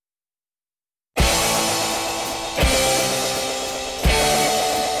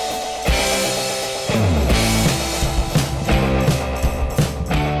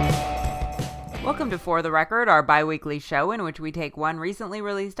to For the Record, our bi-weekly show in which we take one recently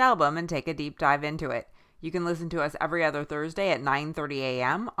released album and take a deep dive into it. You can listen to us every other Thursday at 9:30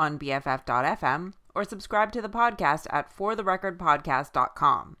 a.m. on BFF.fm or subscribe to the podcast at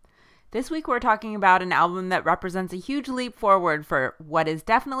fortherecordpodcast.com. This week we're talking about an album that represents a huge leap forward for what is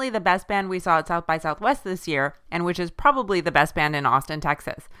definitely the best band we saw at South by Southwest this year, and which is probably the best band in Austin,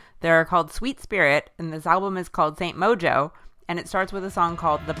 Texas. They're called Sweet Spirit, and this album is called Saint Mojo, and it starts with a song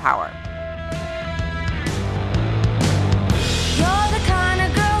called The Power. You're the kind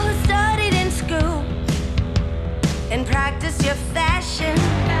of girl who studied in school and practiced your fashion.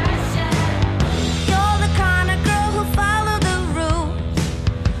 You're the kind of girl who followed the rules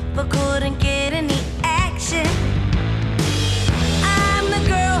but couldn't get any action. I'm the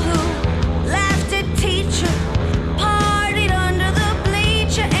girl who laughed at teacher, partied under the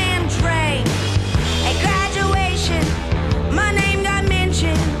bleacher and drank. At graduation, my name got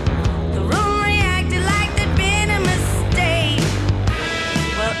mentioned. The room reacted like there'd been a mistake.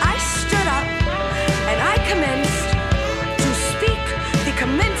 Well, I stood up and I commenced to speak the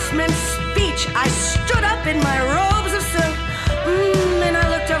commencement speech. I stood up in my robes of silk, and I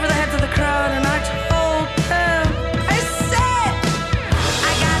looked over the heads of the crowd and I told them, I said,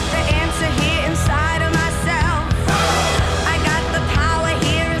 I got the answer here inside of myself. I got the power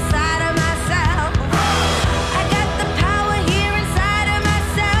here inside of myself. I got the power here inside of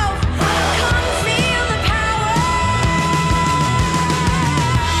myself. Come feel the power.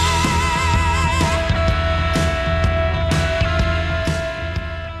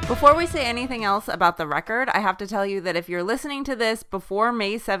 Before we say anything else about the record, I have to tell you that if you're listening to this before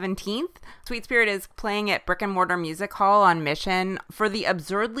May 17th, Sweet Spirit is playing at Brick and Mortar Music Hall on Mission for the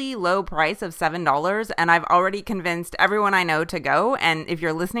absurdly low price of $7, and I've already convinced everyone I know to go, and if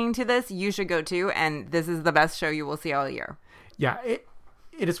you're listening to this, you should go too, and this is the best show you will see all year. Yeah, it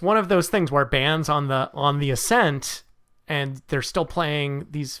is one of those things where bands on the ascent, and they're still playing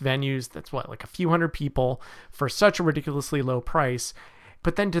these venues that's like a few hundred people for such a ridiculously low price.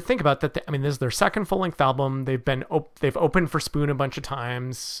 But then to think about that, this is their second full-length album. They've opened for Spoon a bunch of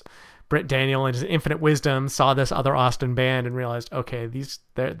times. Britt Daniel, in his infinite wisdom, saw this other Austin band and realized, okay,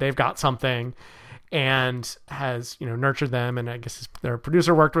 they've got something, and has nurtured them. And I guess their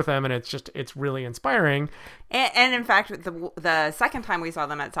producer worked with them, and it's really inspiring. And in fact, the second time we saw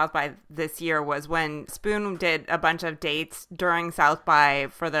them at South by this year was when Spoon did a bunch of dates during South by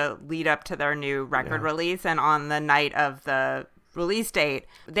for the lead up to their new record release, and on the night of the release date,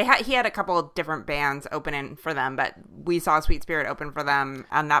 he had a couple of different bands opening for them, but we saw Sweet Spirit open for them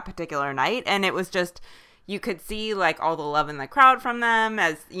on that particular night, and it was just, you could see like all the love in the crowd from them,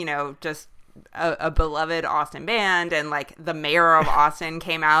 as just a beloved Austin band, and like the mayor of Austin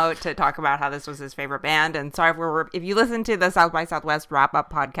came out to talk about how this was his favorite band. And sorry if you listen to the South by Southwest wrap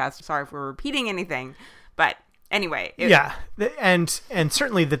up podcast, sorry if we're repeating anything, but anyway, and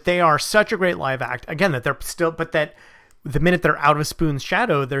certainly that they are such a great live act, again, that they're still, but that the minute they're out of Spoon's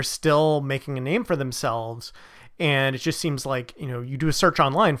shadow, they're still making a name for themselves. And it just seems like, you do a search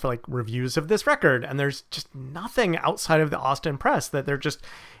online for like reviews of this record, and there's just nothing outside of the Austin press, that they're just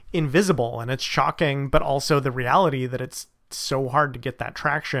invisible. And it's shocking, but also the reality that it's so hard to get that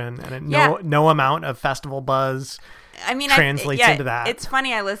traction, and no amount of festival buzz translates into that. It's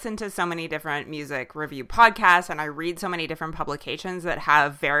funny, I listen to so many different music review podcasts, and I read so many different publications that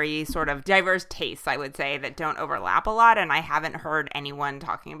have very sort of diverse tastes, I would say, that don't overlap a lot, and I haven't heard anyone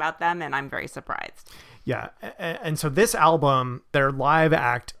talking about them, and I'm very surprised. Yeah, and so this album, their live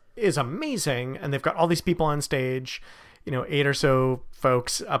act is amazing, and they've got all these people on stage, 8 or so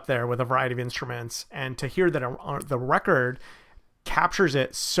folks up there with a variety of instruments, and to hear that the record captures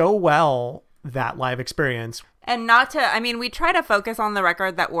it so well, that live experience. And we try to focus on the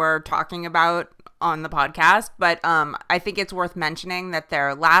record that we're talking about on the podcast, but I think it's worth mentioning that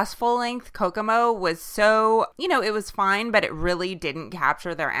their last full-length, Kokomo, was so, it was fine, but it really didn't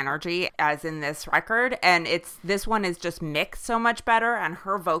capture their energy as in this record, and this one is just mixed so much better, and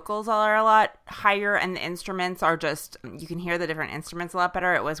her vocals are a lot higher, and the instruments are just, you can hear the different instruments a lot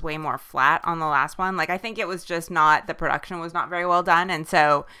better. It was way more flat on the last one. Like, I think it was just the production was not very well done, and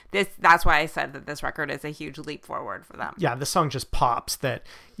so that's why I said that this record is a huge leap forward for them. Yeah, the song just pops, that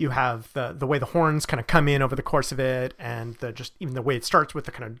you have the way the horns kind of come in over the course of it, and even the way it starts with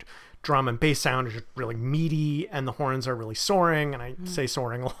the kind of drum and bass sound is really meaty, and the horns are really soaring, and I say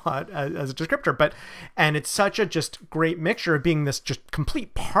soaring a lot as a descriptor, and it's such a just great mixture of being this just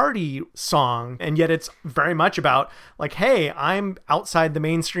complete party song, and yet it's very much about like, hey, I'm outside the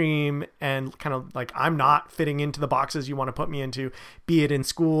mainstream, and kind of like, I'm not fitting into the boxes you want to put me into, be it in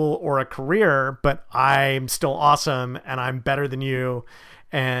school or a career, but I'm still awesome, and I'm better than you.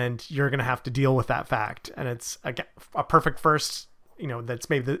 and you're going to have to deal with that fact. And it's a perfect first, that's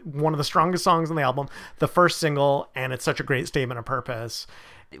maybe one of the strongest songs on the album, the first single, and it's such a great statement of purpose.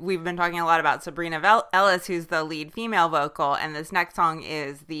 We've been talking a lot about Sabrina Ellis, who's the lead female vocal, and this next song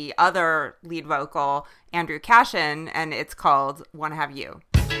is the other lead vocal, Andrew Cashin, and it's called Wanna Have You.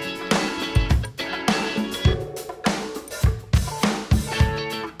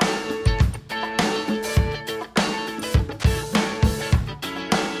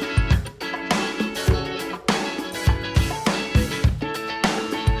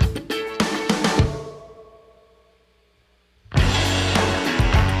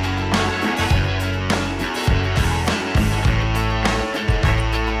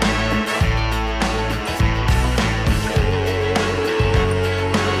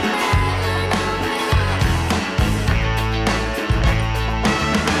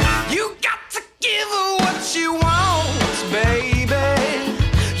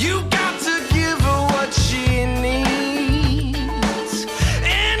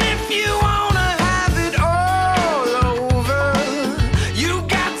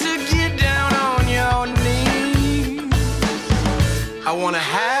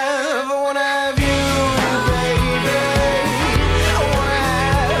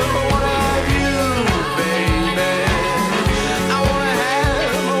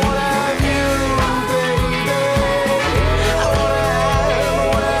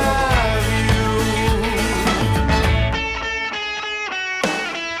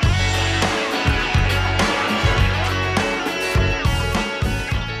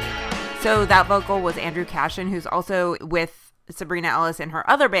 So that vocal was Andrew Cashin, who's also with Sabrina Ellis in her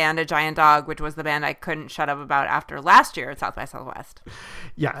other band, A Giant Dog, which was the band I couldn't shut up about after last year at South by Southwest.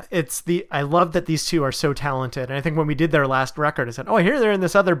 Yeah, I love that these two are so talented. And I think when we did their last record, I said, I hear they're in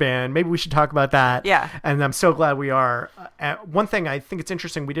this other band. Maybe we should talk about that. Yeah. And I'm so glad we are. One thing I think it's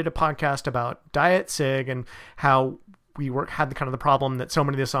interesting, we did a podcast about Diet Sig and how we had the problem that so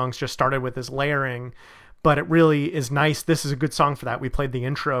many of the songs just started with this layering. But it really is nice. This is a good song for that. We played the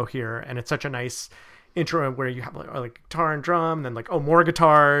intro here, and it's such a nice intro where you have like guitar and drum, and then more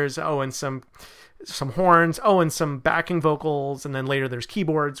guitars, and some horns, and some backing vocals, and then later there's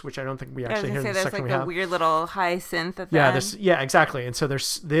keyboards, which I don't think we actually hear in the section we have. There's a weird little high synth at the end. Yeah, exactly. And so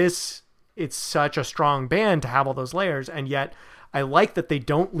there's this. It's such a strong band to have all those layers, and yet I like that they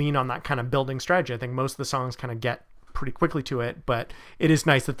don't lean on that kind of building strategy. I think most of the songs kind of get pretty quickly to it, but it is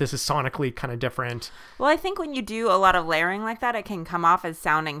nice that this is sonically kind of different. Well, I think when you do a lot of layering like that, it can come off as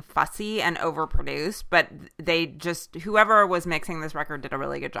sounding fussy and overproduced, but whoever was mixing this record did a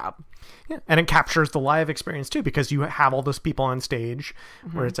really good job. Yeah, and it captures the live experience too, because you have all those people on stage,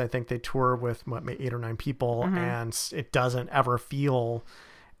 whereas I think they tour with 8 or 9 people, and it doesn't ever feel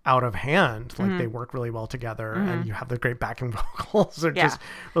out of hand. They work really well together, and you have the great backing vocals. They're just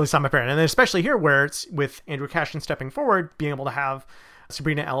really sound apparent. And then especially here where it's with Andrew Cashin stepping forward, being able to have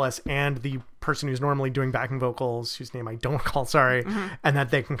Sabrina Ellis and the person who's normally doing backing vocals, whose name I don't recall, sorry, and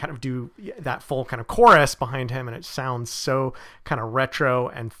that they can kind of do that full kind of chorus behind him, and it sounds so kind of retro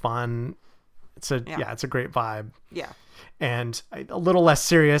and fun. It's a great vibe. Yeah. And a little less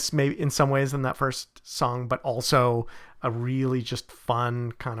serious maybe in some ways than that first song, but also a really just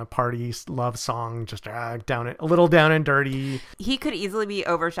fun kind of party love song, just a little down and dirty. He could easily be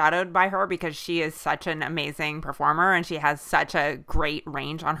overshadowed by her because she is such an amazing performer and she has such a great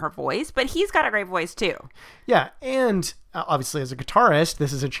range on her voice, but he's got a great voice too. Yeah, and obviously as a guitarist,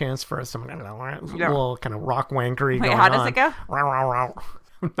 this is a chance for some little kind of rock wankery going on. How does it go?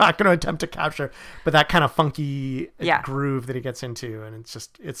 I'm not going to attempt to capture, but that kind of funky groove that he gets into, and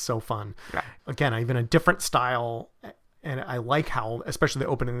it's so fun. Right. Again, even a different style, and I like how, especially the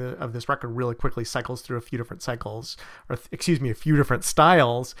opening of this record really quickly cycles through a few different styles,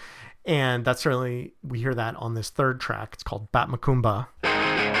 and that's certainly, we hear that on this third track. It's called Bat Macumba.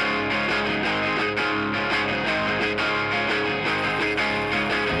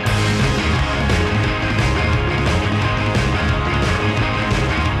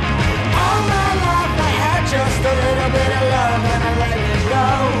 Just a little bit of love and I let it go.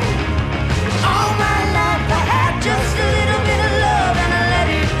 All my life I had just a little bit of love and I let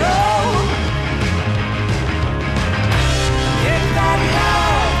it go. If that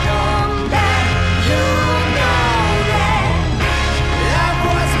love comes back, you know that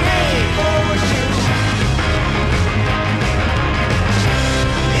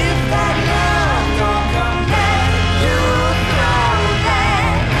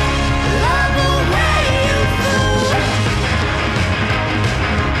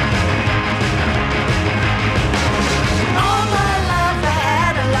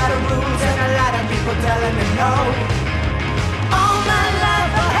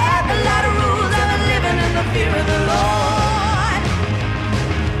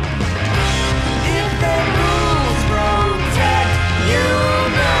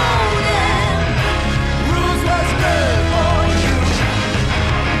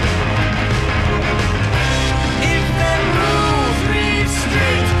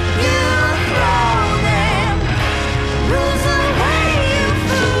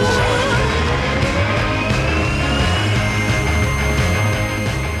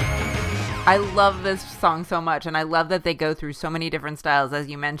I love this song so much, and I love that they go through so many different styles, as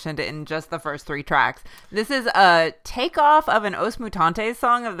you mentioned, in just the first 3 tracks. This is a takeoff of an Os Mutantes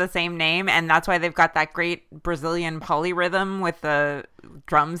song of the same name, and that's why they've got that great Brazilian polyrhythm with the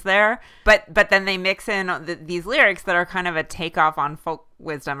drums there. But then they mix in these lyrics that are kind of a takeoff on folk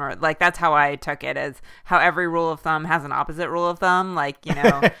wisdom, or like that's how I took it, as how every rule of thumb has an opposite rule of thumb. Like, you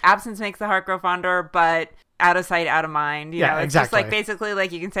know, absence makes the heart grow fonder, but out of sight, out of mind. You know, it's exactly. just like basically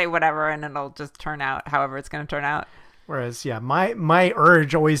like you can say whatever and it'll just turn out however it's going to turn out. Whereas, my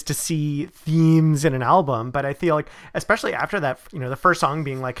urge always to see themes in an album, but I feel like, especially after that, you know, the first song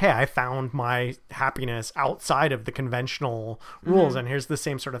being like, hey, I found my happiness outside of the conventional rules. And here's the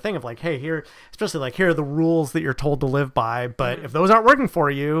same sort of thing of like, hey, here, especially like, here are the rules that you're told to live by. But if those aren't working for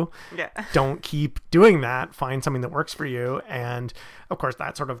you, don't keep doing that. Find something that works for you. And of course,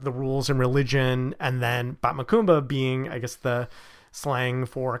 that's sort of the rules in religion. And then Bat Macumba being, I guess, the slang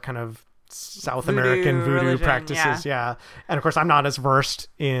for kind of South American voodoo religion, practices. Yeah. And of course, I'm not as versed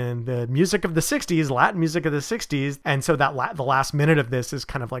in the music of the 60s, Latin music of the 60s. And so that the last minute of this is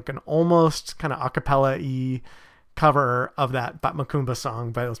kind of like an almost kind of a cappella-y cover of that Bat Macumba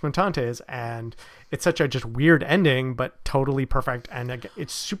song by Os Mutantes. And it's such a just weird ending, but totally perfect. And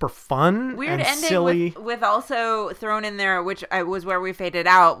it's super fun Weird and ending silly. with also thrown in there, which was where we faded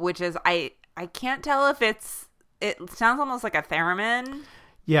out, which is I can't tell if it sounds almost like a theremin.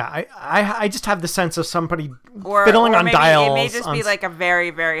 Yeah, I just have the sense of somebody Or fiddling on maybe dials. It may just be like a very,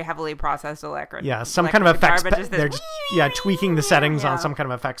 very heavily processed electric. Yeah, some kind of effects. Guitar, but just They're this just tweaking the settings on Yeah. some kind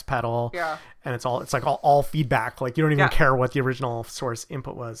of effects pedal. Yeah. And it's like all feedback. Like you don't even care what the original source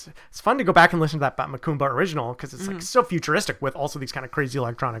input was. It's fun to go back and listen to that Bat Macumba original because it's like so futuristic with also these kind of crazy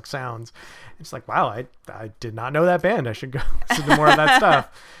electronic sounds. It's like, wow, I did not know that band. I should go listen to more of that stuff.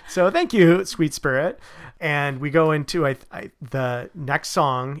 So thank you, Sweet Spirit. And we go into the next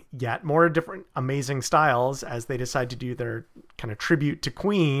song, yet more different amazing styles as they decide to do their kind of tribute to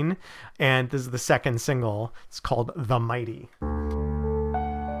Queen. And this is the second single. It's called The Mighty.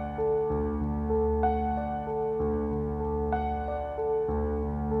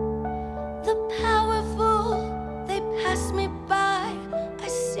 The powerful, they pass me by. I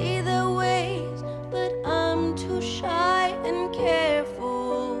see their ways, but I'm too shy and careful.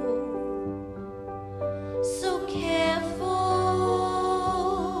 So careful.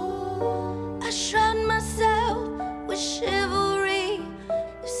 I shroud myself with chivalry.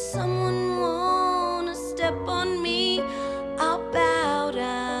 If someone wanna step on me, I'll bow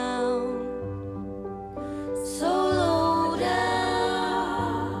down. So low down.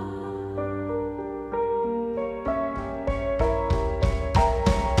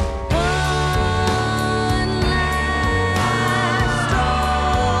 One last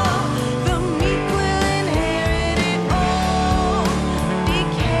straw, the meek will inherit it all. Be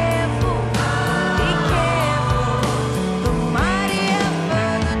careful, the mighty have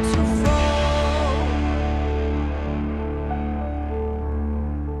further to fall.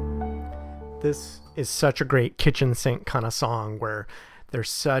 This is such a great kitchen sink kind of song where there's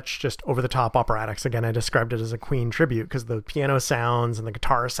such just over the top operatics. Again, I described it as a Queen tribute because the piano sounds and the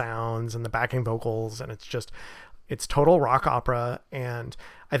guitar sounds and the backing vocals, and it's total rock opera. And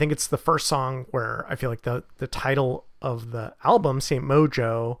I think it's the first song where I feel like the title of the album, Saint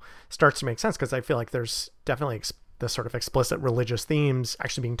Mojo, starts to make sense because I feel like there's definitely the sort of explicit religious themes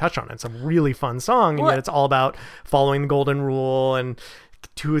actually being touched on. It's a really fun song, and yet it's all about following the golden rule and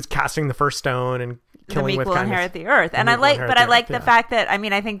who is casting the first stone and the killing meek with will kindness. inherit the earth. And I meek will like, inherit but I the like earth, the yeah. fact that, I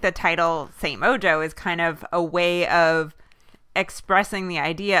mean, I think the title Saint Mojo is kind of a way of expressing the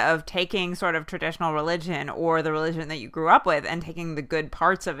idea of taking sort of traditional religion or the religion that you grew up with and taking the good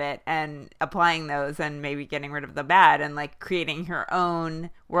parts of it and applying those and maybe getting rid of the bad and like creating your own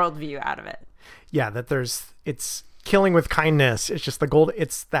worldview out of it. Yeah, that it's killing with kindness. It's just the gold.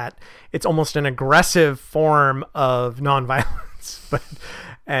 It's almost an aggressive form of nonviolence, but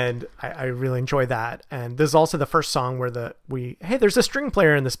and I really enjoy that. And this is also the first song where there's a string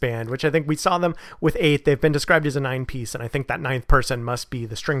player in this band, which I think we saw them with 8. They've been described as a 9-piece, and I think that 9th person must be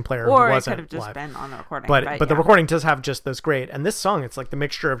the string player Or who it wasn't could have just live. been on the recording. But the yeah. recording does have just those great. And this song, it's like the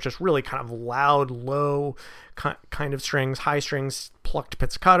mixture of just really kind of loud, low kind of strings, high strings, plucked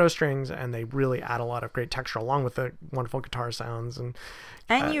pizzicato strings, and they really add a lot of great texture along with the wonderful guitar sounds.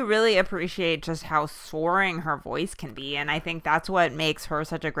 And you really appreciate just how soaring her voice can be. And I think that's what makes her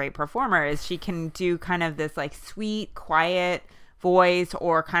such a great performer is she can do kind of this like sweet, quiet voice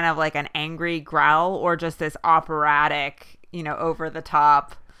or kind of like an angry growl or just this operatic, over the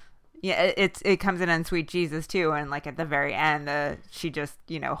top, Yeah, it comes in Sweet Jesus too, and like at the very end, she just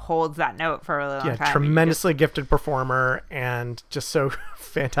holds that note for a really long time. Tremendously gifted performer and just so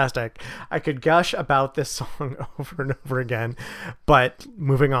fantastic. I could gush about this song over and over again, but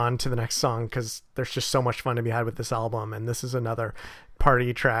moving on to the next song because there's just so much fun to be had with this album, and this is another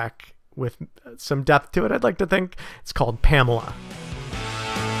party track with some depth to it. I'd like to think it's called Pamela.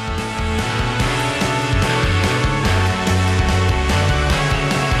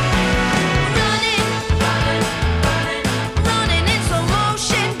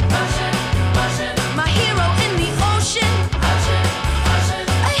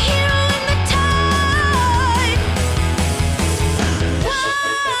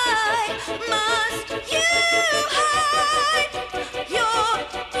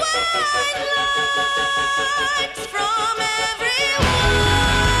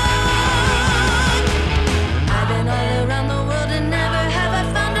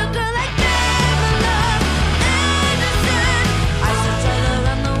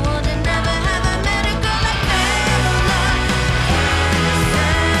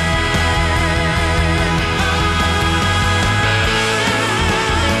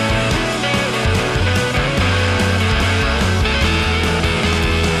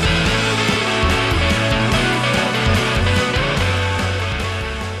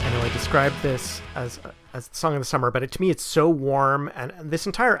 Describe this as the song of the summer, but to me it's so warm, and this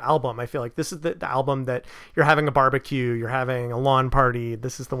entire album, I feel like this is the album that you're having a barbecue, you're having a lawn party,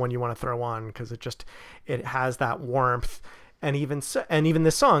 this is the one you want to throw on because it has that warmth. And even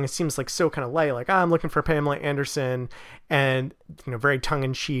this song, it seems like so kind of light, like I'm looking for Pamela Anderson, and very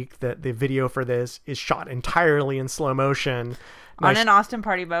tongue-in-cheek that the video for this is shot entirely in slow motion. On an Austin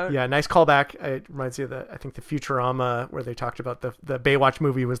party boat. Yeah, nice callback. It reminds me of I think the Futurama, where they talked about the Baywatch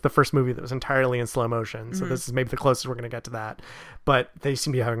movie was the first movie that was entirely in slow motion. So this is maybe the closest we're going to get to that. But they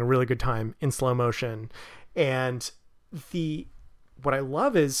seem to be having a really good time in slow motion. And what I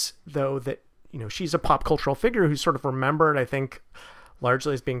love is, though, that she's a pop cultural figure who's sort of remembered, I think,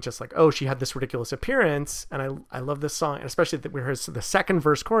 largely as being just like, oh, she had this ridiculous appearance. And I love this song, and especially that we heard the second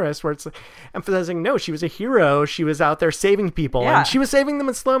verse chorus where it's like emphasizing, no, she was a hero. She was out there saving people, and she was saving them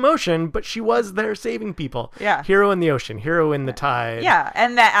in slow motion, but she was there saving people. Yeah. Hero in the ocean, hero in the tide. Yeah.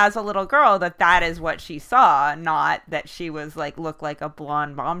 And that as a little girl, that is what she saw, not that she was looked like a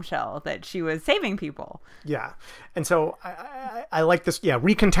blonde bombshell, that she was saving people. Yeah. And so I like this,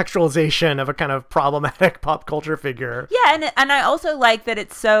 recontextualization of a kind of problematic pop culture figure. Yeah, and I also like that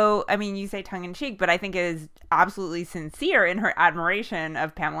it's so, you say tongue-in-cheek, but I think it is absolutely sincere in her admiration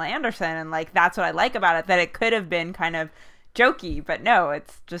of Pamela Anderson, and that's what I like about it, that it could have been kind of jokey, but no,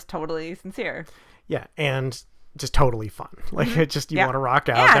 it's just totally sincere. Yeah, and just totally fun. It just, you want to rock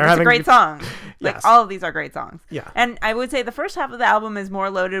out. Yeah, it's a great song. Yes. All of these are great songs. Yeah. And I would say the first half of the album is more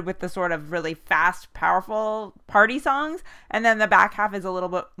loaded with the sort of really fast, powerful party songs. And then the back half is a little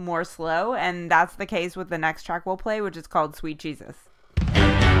bit more slow. And that's the case with the next track we'll play, which is called Sweet Jesus.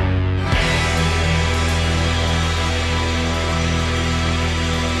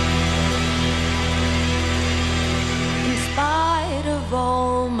 In spite of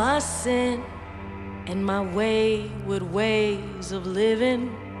all my sin and my wayward ways of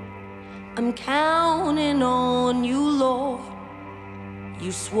living, I'm counting on you, Lord.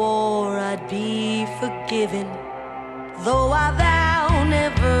 You swore I'd be forgiven, though I vow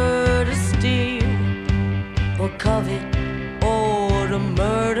never to steal or covet or to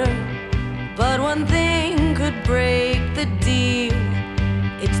murder. But one thing could break the deal.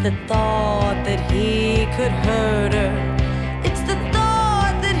 It's the thought that he could hurt her. It's the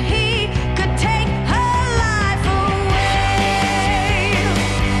thought that he could take her life away.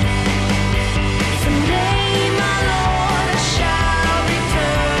 Someday, my Lord, I shall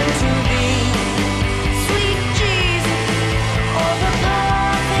return to thee. Sweet Jesus, all the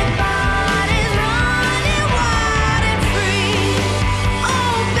perfect bodies running wide and free.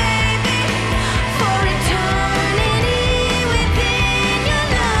 Oh, baby, for eternity within your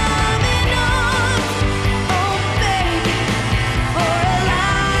loving arms. Oh, baby, for a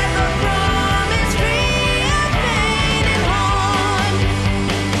life of promise free of pain and harm.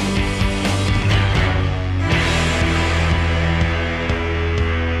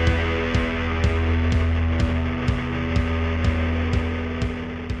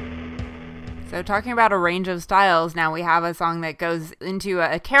 So talking about a range of styles, now we have a song that goes into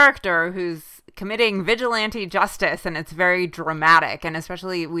a character who's committing vigilante justice, and it's very dramatic, and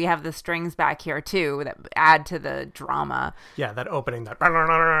especially we have the strings back here too that add to the drama. Yeah, that opening, that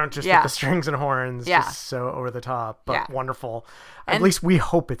just Yeah. with the strings and horns, Yeah. just so over the top, but Yeah. wonderful. And- At least we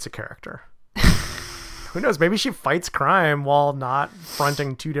hope it's a character. Who knows? Maybe she fights crime while not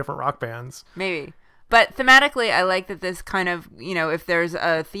fronting two different rock bands. Maybe. But thematically, I like that this kind of, if there's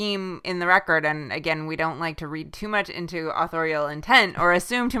a theme in the record, and again, we don't like to read too much into authorial intent or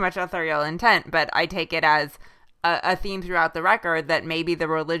assume too much authorial intent, but I take it as a theme throughout the record that maybe the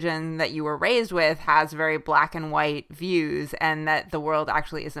religion that you were raised with has very black and white views, and that the world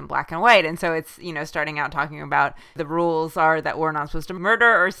actually isn't black and white. And so it's, starting out talking about the rules are that we're not supposed to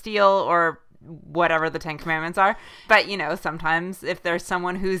murder or steal or whatever the 10 Commandments are. But, sometimes if there's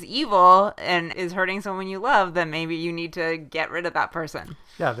someone who's evil and is hurting someone you love, then maybe you need to get rid of that person.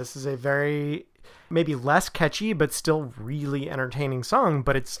 Yeah, this is a very, maybe less catchy, but still really entertaining song.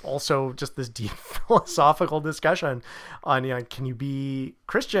 But it's also just this deep philosophical discussion on, can you be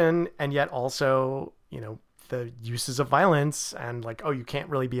Christian and yet also, the uses of violence and like, oh, you can't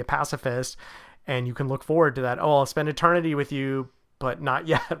really be a pacifist and you can look forward to that. Oh, I'll spend eternity with you, but not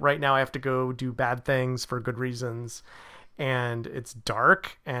yet. Right now I have to go do bad things for good reasons. And it's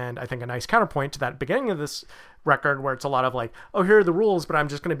dark. And I think a nice counterpoint to that beginning of this record where it's a lot of like, oh, here are the rules, but I'm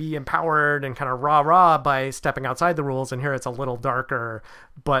just going to be empowered and kind of rah by stepping outside the rules. And here it's a little darker,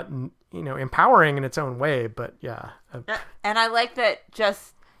 but, empowering in its own way. But yeah. And I like that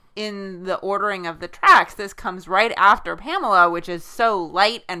just in the ordering of the tracks, this comes right after Pamela, which is so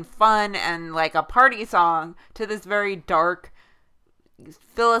light and fun and like a party song, to this very dark,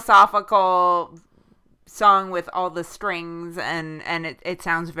 philosophical song with all the strings, and it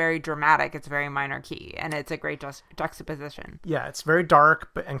sounds very dramatic. It's very minor key, and it's a great juxtaposition. Yeah, it's very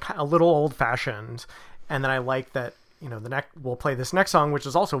dark but and a little old fashioned. And then I like that we'll play this next song, which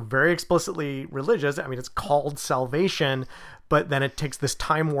is also very explicitly religious. I mean, it's called Salvation, but then it takes this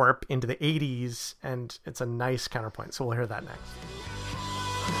time warp into the 80s, and it's a nice counterpoint. So we'll hear that next.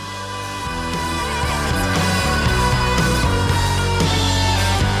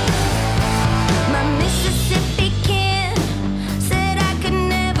 My Mississippi kin said I could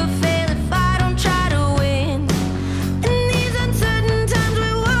never fail if I don't try to win. In these uncertain times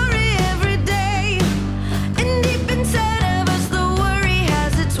we worry every day, and deep inside of us the worry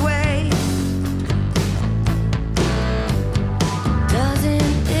has its way.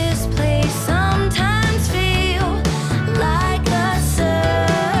 Doesn't this place sometimes feel like a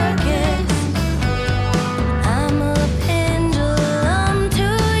circus? I'm a pendulum to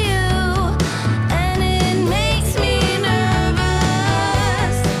you, and it makes me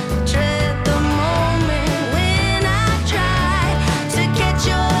nervous. Dread the moment when I try to catch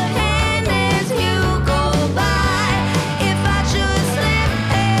your hand as you go by. If I should slip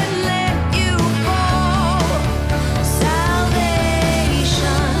and let you fall, salvation.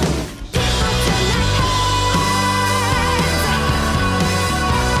 People turn their heads.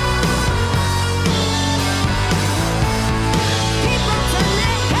 People turn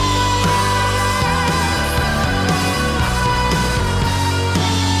their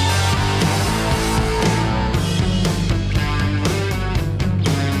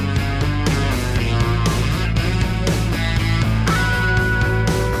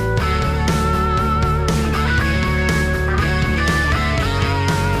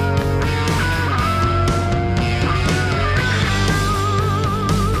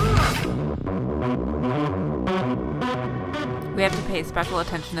We have to pay special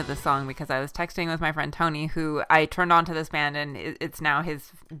attention to this song because I was texting with my friend Tony, who I turned on to this band, and it's now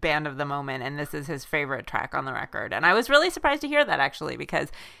his band of the moment, and this is his favorite track on the record. And I was really surprised to hear that, actually,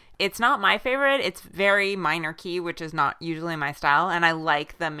 because it's not my favorite. It's very minor key, which is not usually my style, and I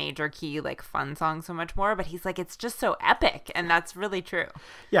like the major key, like, fun song so much more, but he's like, it's just so epic, and that's really true.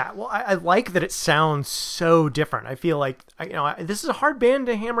 Yeah, well, I like that it sounds so different. I feel like, this is a hard band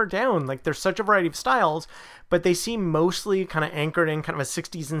to hammer down. Like, there's such a variety of styles, but they seem mostly kind of anchored in kind of a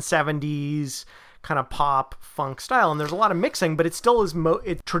 60s and 70s kind of pop funk style. And there's a lot of mixing, but it still is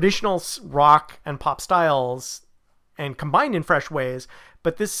traditional rock and pop styles and combined in fresh ways.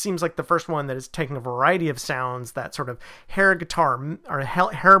 But this seems like the first one that is taking a variety of sounds, that sort of hair guitar or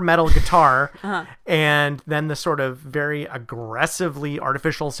hair metal guitar, and then the sort of very aggressively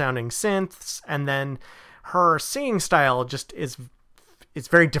artificial sounding synths. And then her singing style just it's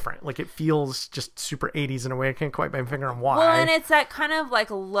very different. Like, it feels just super 80s in a way. I can't quite put my finger on why. Well, and it's that kind of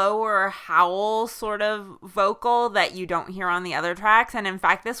like lower howl sort of vocal that you don't hear on the other tracks. And in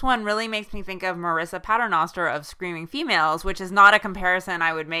fact, this one really makes me think of Marissa Paternoster of Screaming Females, which is not a comparison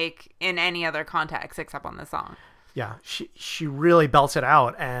I would make in any other context except on this song. Yeah, she really belts it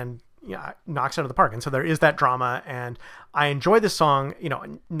out and knocks it out of the park. And so there is that drama, and I enjoy the song,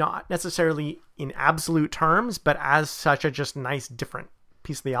 not necessarily in absolute terms, but as such a just nice, different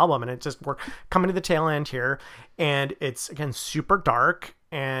piece of the album. And it just we're coming to the tail end here, and it's again super dark,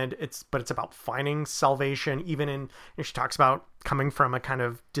 and it's about finding salvation, even in, she talks about coming from a kind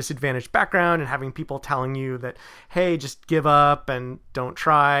of disadvantaged background and having people telling you that, hey, just give up and don't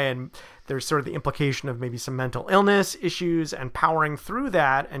try. And there's sort of the implication of maybe some mental illness issues and powering through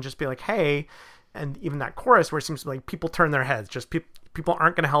that and just be like, hey, and even that chorus where it seems like people turn their heads, just people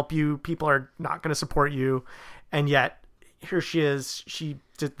aren't going to help you. People are not going to support you. And yet here she is, she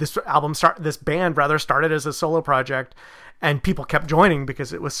did this band started as a solo project, and people kept joining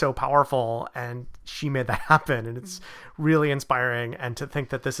because it was so powerful, and she made that happen. And it's really inspiring. And to think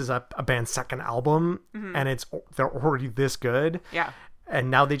that this is a band's second album, and they're already this good. Yeah. And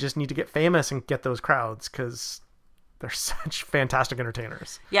now they just need to get famous and get those crowds, because they're such fantastic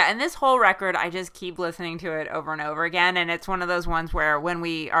entertainers. Yeah, and this whole record, I just keep listening to it over and over again. And it's one of those ones where when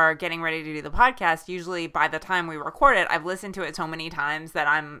we are getting ready to do the podcast, usually by the time we record it, I've listened to it so many times that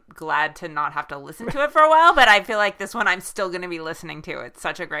I'm glad to not have to listen to it for a while. But I feel like this one I'm still going to be listening to. It's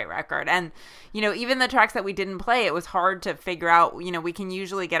such a great record. And, even the tracks that we didn't play, it was hard to figure out. We can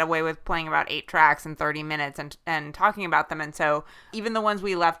usually get away with playing about 8 tracks in 30 minutes and talking about them. And so even the ones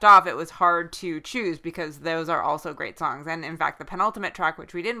we left off, it was hard to choose because those are also great songs. And in fact, the penultimate track,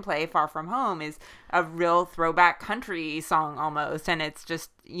 which we didn't play, Far From Home, is a real throwback country song almost. And it's just,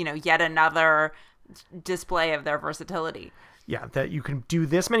 yet another display of their versatility. Yeah, that you can do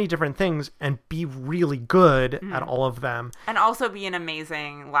this many different things and be really good at all of them. And also be an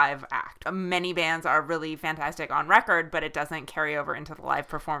amazing live act. Many bands are really fantastic on record, but it doesn't carry over into the live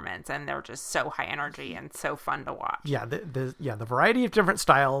performance. And they're just so high energy and so fun to watch. Yeah, the variety of different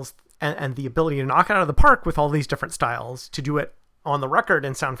styles and the ability to knock it out of the park with all these different styles, to do it on the record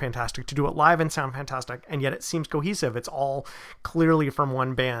and sound fantastic, to do it live and sound fantastic, and yet it seems cohesive. It's all clearly from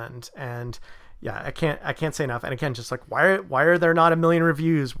one band. And yeah, I can't say enough. And again, just like, why are there not 1 million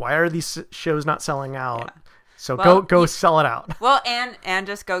reviews? Why are these shows not selling out? Yeah. So go sell it out. Well, and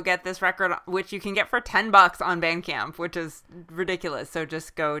just go get this record, which you can get for $10 on Bandcamp, which is ridiculous. So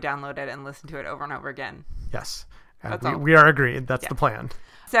just go download it and listen to it over and over again. Yes. We are agreed. That's the plan.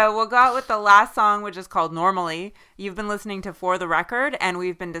 So we'll go out with the last song, which is called Normally. You've been listening to For the Record, and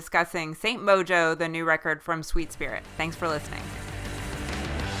we've been discussing Saint Mojo, the new record from Sweet Spirit. Thanks for listening.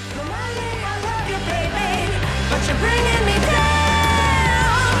 But you bring